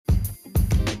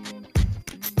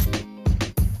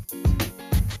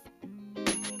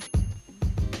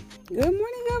Good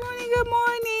morning, good morning, good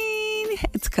morning.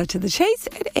 It's Cut to the Chase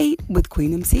at 8 with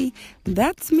Queen MC.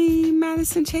 That's me,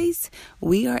 Madison Chase.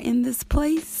 We are in this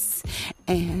place,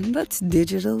 and let's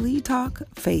digitally talk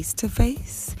face to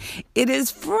face. It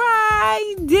is Friday,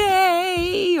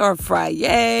 or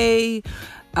Friday.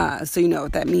 So you know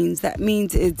what that means. That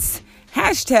means it's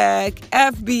hashtag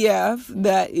FBF.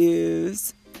 That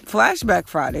is Flashback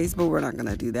Fridays, but we're not going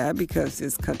to do that because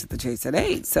it's Cut to the Chase at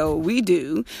 8. So we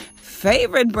do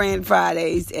Favorite Brand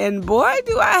Fridays. And boy,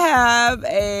 do I have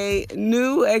a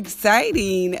new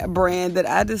exciting brand that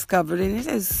I discovered, and it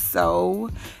is so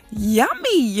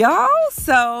yummy, y'all.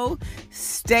 So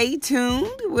stay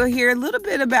tuned. We'll hear a little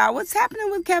bit about what's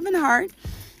happening with Kevin Hart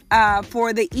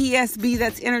for the ESB,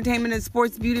 that's Entertainment and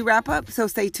Sports Beauty Wrap Up. So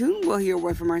stay tuned. We'll hear a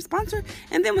word from our sponsor,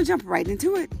 and then we'll jump right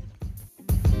into it.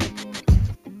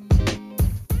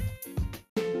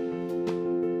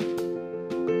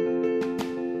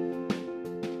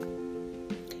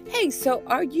 Hey, so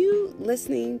are you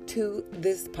listening to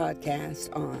this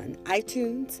podcast on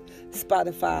iTunes,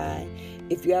 Spotify?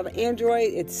 If you have an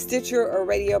Android, it's Stitcher or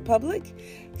Radio Public.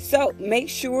 So make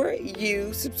sure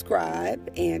you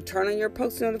subscribe and turn on your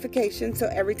post notifications so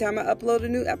every time I upload a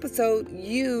new episode,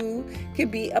 you can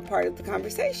be a part of the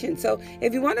conversation. So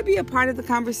if you want to be a part of the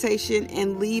conversation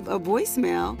and leave a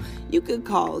voicemail, you could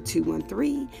call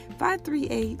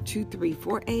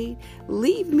 213-538-2348.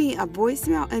 Leave me a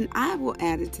voicemail and I will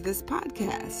add it to this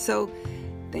podcast. So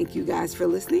thank you guys for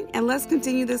listening, and let's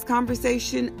continue this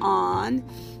conversation on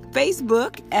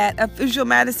Facebook at Official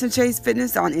Madison Chase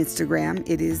Fitness. On Instagram,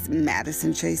 it is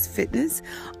Madison Chase Fitness.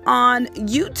 On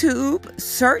YouTube,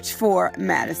 search for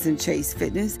Madison Chase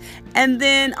Fitness. And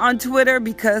then on Twitter,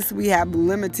 because we have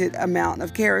limited amount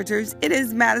of characters, it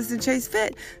is Madison Chase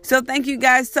Fit. So thank you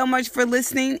guys so much for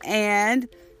listening, and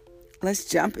let's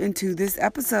jump into this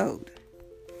episode.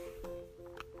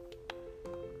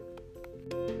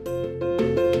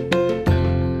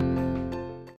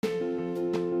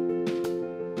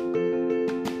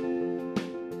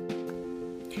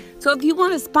 So if you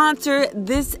want to sponsor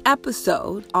this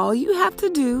episode, all you have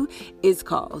to do is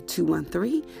call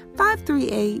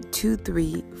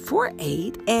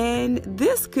 213-538-2348, and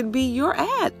this could be your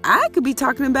ad. I could be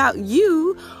talking about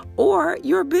you or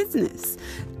your business.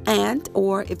 And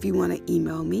or if you want to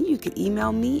email me, you can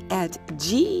email me at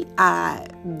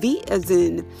GIV as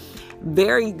in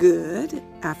very good,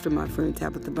 after my friend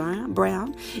Tabitha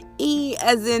Brown, E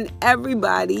as in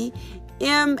everybody,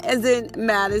 M as in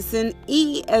Madison,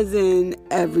 E as in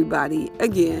everybody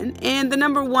again, and the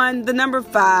number 1, the number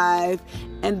 5,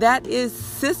 and that is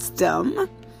system.com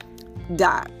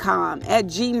at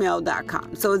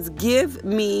gmail.com. So it's give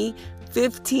me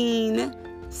 15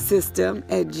 system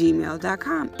at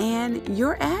gmail.com, and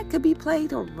your ad could be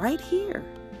played right here.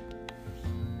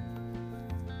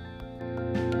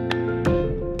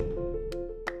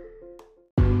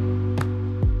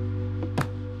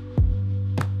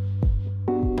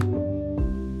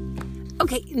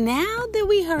 Okay, now that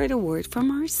we heard a word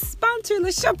from our sponsor,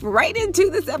 let's jump right into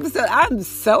this episode. I'm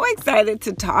so excited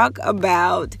to talk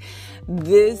about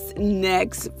this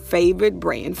next Favorite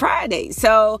Brand Friday.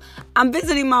 So I'm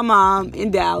visiting my mom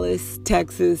in Dallas,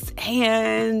 Texas,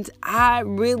 and I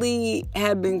really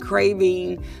have been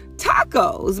craving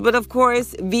tacos, but of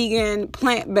course, vegan,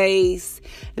 plant-based,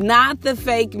 not the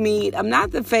fake meat. I'm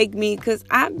not the fake meat because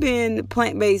I've been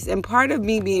plant-based, and part of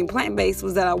me being plant-based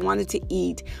was that I wanted to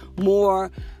eat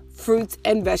more fruits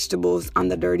and vegetables on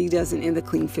the Dirty Dozen and the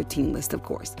Clean 15 list, of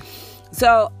course.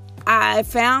 So I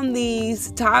found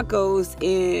these tacos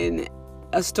in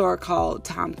a store called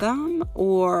Tom Thumb,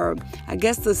 or I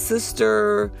guess the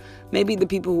sister, maybe the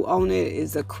people who own it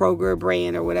is a Kroger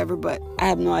brand or whatever, but I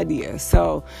have no idea.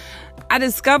 So I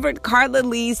discovered Carla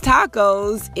Lee's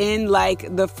tacos in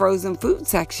like the frozen food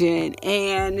section,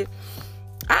 and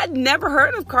I'd never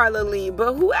heard of Carla Lee,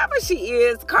 but whoever she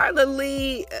is, Carla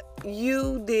Lee,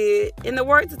 you did, in the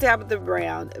words of Tabitha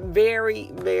Brown,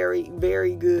 very, very,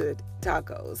 very good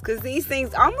tacos. Because these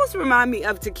things almost remind me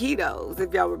of taquitos,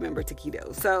 if y'all remember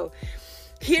taquitos. So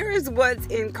here is what's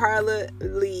in Carla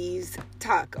Lee's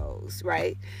tacos,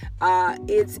 right?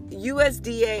 It's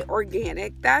USDA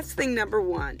organic. That's thing number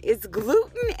 1. It's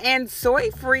gluten and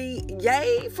soy-free.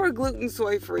 Yay for gluten,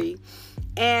 soy-free.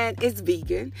 And it's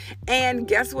vegan. And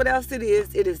guess what else it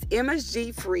is? It is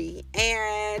MSG free.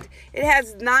 And it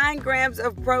has 9 grams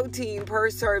of protein per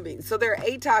serving. So there are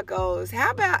 8 tacos.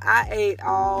 How about I ate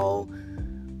all,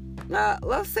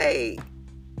 let's say,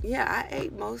 I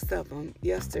ate most of them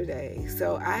yesterday.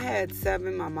 So I had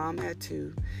 7. My mom had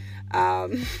 2.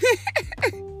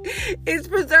 It's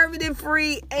preservative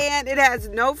free and it has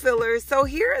no fillers. So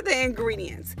here are the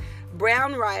ingredients: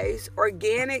 brown rice,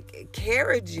 organic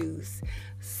carrot juice,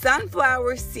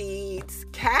 sunflower seeds,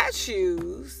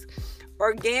 cashews,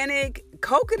 organic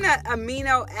coconut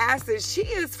amino acids. She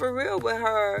is for real with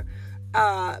her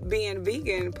being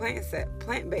vegan,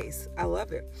 plant-based. I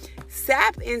love it.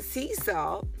 Sap and sea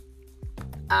salt,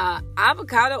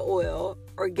 avocado oil,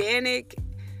 organic.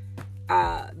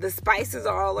 The spices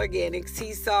are all organic.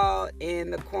 Sea salt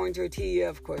and the corn tortilla,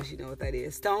 of course, you know what that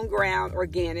is. Stone ground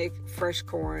organic fresh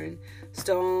corn,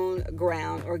 stone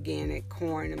ground organic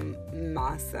corn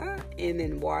masa, and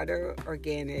then water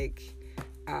organic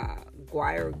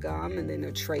guar gum, and then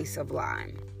a trace of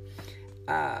lime.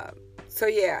 So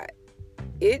yeah,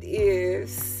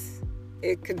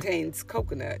 it contains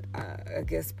coconut. I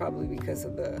guess probably because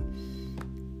of the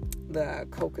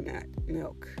coconut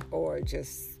milk, or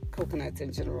just coconuts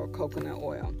in general, coconut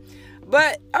oil.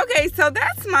 But okay, so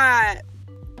that's my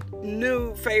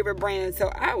new favorite brand. So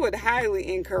I would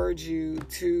highly encourage you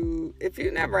to, if you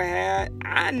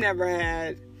I never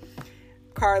had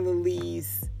Carla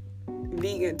Lee's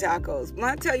vegan tacos. When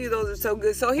I tell you those are so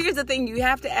good. So here's the thing, you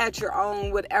have to add your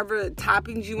own whatever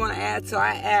toppings you want to add. So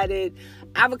I added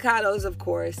avocados, of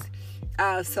course,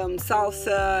 some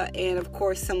salsa, and of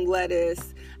course some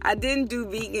lettuce. I didn't do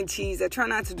vegan cheese. I try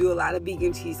not to do a lot of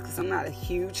vegan cheese because I'm not a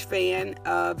huge fan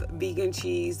of vegan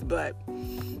cheese, but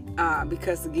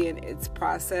because again, it's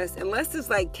processed. Unless it's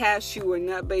like cashew or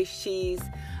nut-based cheese,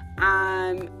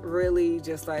 I'm really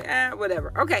just like,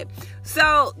 whatever. Okay,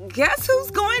 so guess who's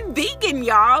going vegan,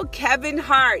 y'all? Kevin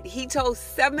Hart. He told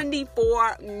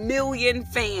 74 million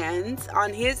fans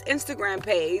on his Instagram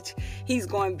page he's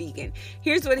going vegan.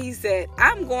 Here's what he said.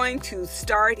 I'm going to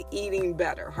start eating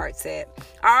better, Hart said.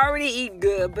 I already eat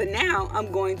good, but now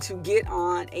I'm going to get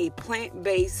on a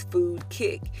plant-based food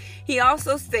kick. He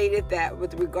also stated that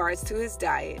with regards to his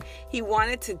diet, he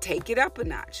wanted to take it up a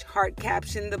notch. Hart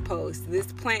captioned the post,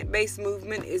 "This plant-based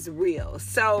movement is real."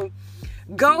 So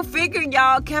go figure,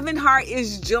 y'all. Kevin Hart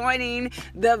is joining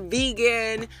the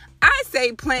vegan, I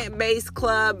say plant-based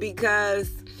club,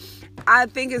 because I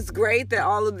think it's great that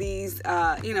all of these,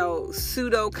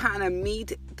 pseudo kind of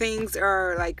meat things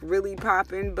are like really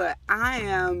popping, but I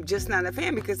am just not a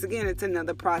fan because, again, it's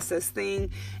another processed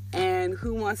thing. And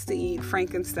who wants to eat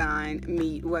Frankenstein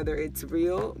meat, whether it's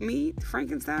real meat,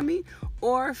 Frankenstein meat,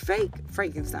 or fake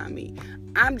Frankenstein meat?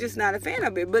 I'm just not a fan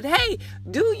of it. But hey,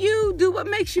 do what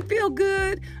makes you feel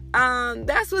good.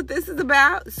 That's what this is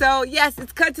about. So yes,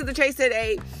 it's cut to the chase at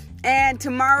 8, and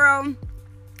tomorrow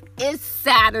it's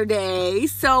Saturday,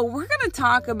 so we're going to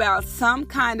talk about some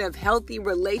kind of healthy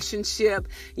relationship.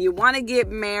 You want to get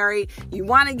married, you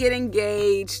want to get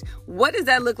engaged. What does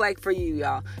that look like for you,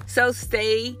 y'all? So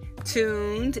stay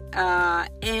tuned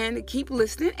and keep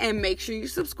listening, and make sure you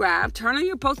subscribe, turn on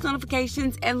your post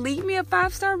notifications, and leave me a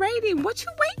 5-star rating. What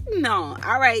you waiting on?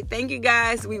 All right, thank you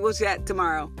guys. We will chat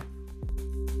tomorrow.